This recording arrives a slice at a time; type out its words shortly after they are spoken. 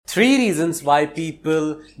Three reasons why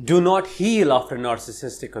people do not heal after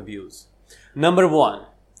narcissistic abuse. Number one,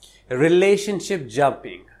 relationship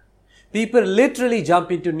jumping. People literally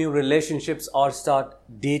jump into new relationships or start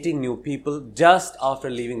dating new people just after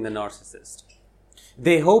leaving the narcissist.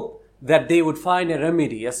 They hope that they would find a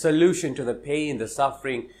remedy, a solution to the pain, the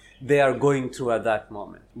suffering they are going through at that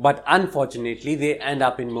moment. But unfortunately, they end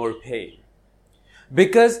up in more pain.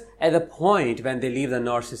 Because at the point when they leave the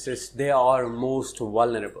narcissist, they are most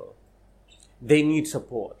vulnerable. They need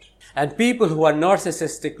support. And people who are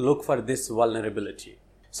narcissistic look for this vulnerability.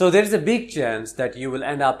 So there is a big chance that you will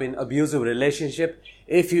end up in abusive relationship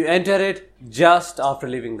if you enter it just after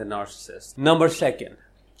leaving the narcissist. Number second,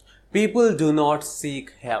 people do not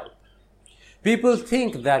seek help. People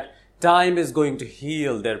think that time is going to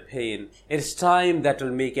heal their pain. It's time that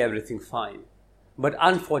will make everything fine. But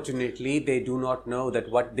unfortunately, they do not know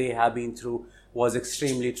that what they have been through was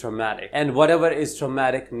extremely traumatic. And whatever is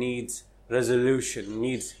traumatic needs resolution,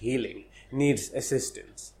 needs healing, needs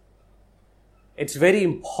assistance. It's very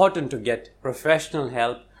important to get professional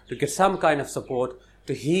help, to get some kind of support,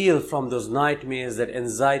 to heal from those nightmares, that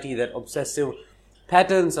anxiety, that obsessive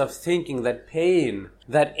patterns of thinking, that pain,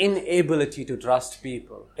 that inability to trust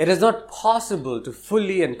people. It is not possible to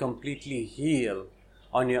fully and completely heal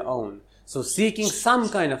on your own. So seeking some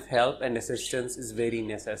kind of help and assistance is very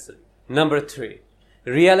necessary. Number three,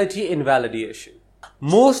 reality invalidation.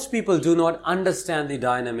 Most people do not understand the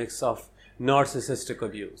dynamics of narcissistic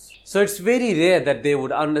abuse. So it's very rare that they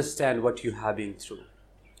would understand what you have been through.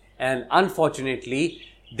 And unfortunately,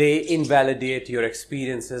 they invalidate your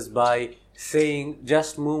experiences by saying,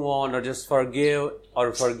 just move on, or just forgive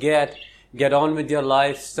or forget, get on with your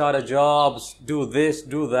life, start a job, do this,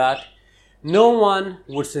 do that. No one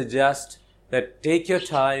would suggest that take your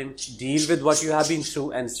time, deal with what you have been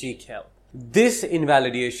through and seek help. This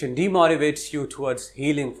invalidation demotivates you towards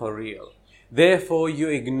healing for real. Therefore, you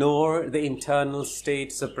ignore the internal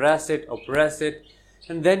state, suppress it, oppress it,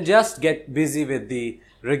 and then just get busy with the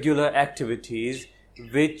regular activities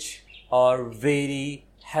which are very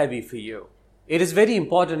heavy for you. It is very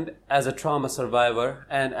important as a trauma survivor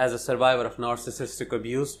and as a survivor of narcissistic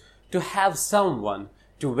abuse to have someone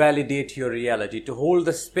to validate your reality, to hold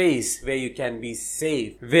the space where you can be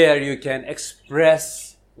safe, where you can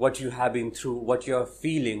express what you have been through, what you are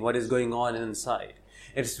feeling, what is going on inside.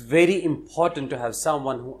 It's very important to have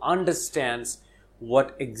someone who understands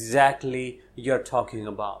what exactly you're talking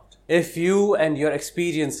about. If you and your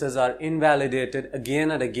experiences are invalidated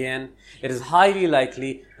again and again, it is highly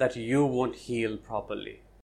likely that you won't heal properly.